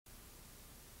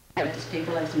had to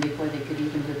stabilize him before they could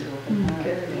even do the open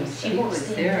heart. He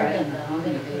was there, I don't know how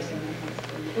many days.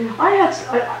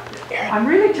 I'm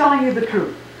really telling you the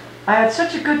truth. I had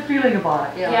such a good feeling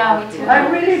about it. Yeah, me too. I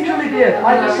really, truly did.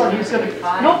 I just thought he was going to be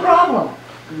no problem.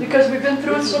 Because we've been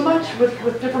through it so much with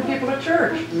different people at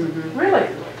church. Really.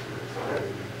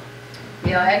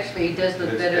 Yeah, actually, he does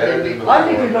look better than before. I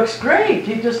think he looks great.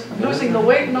 He's just losing the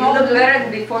weight and all. You look better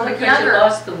than before because you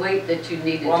lost the weight that you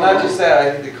needed. Well, not just that.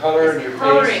 I think the color in your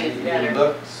face, better. it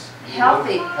looks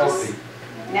Healthy. healthy.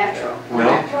 Natural.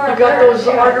 Well, You got those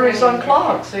arteries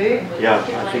unclogged, see? yeah,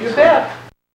 I think You so. bet.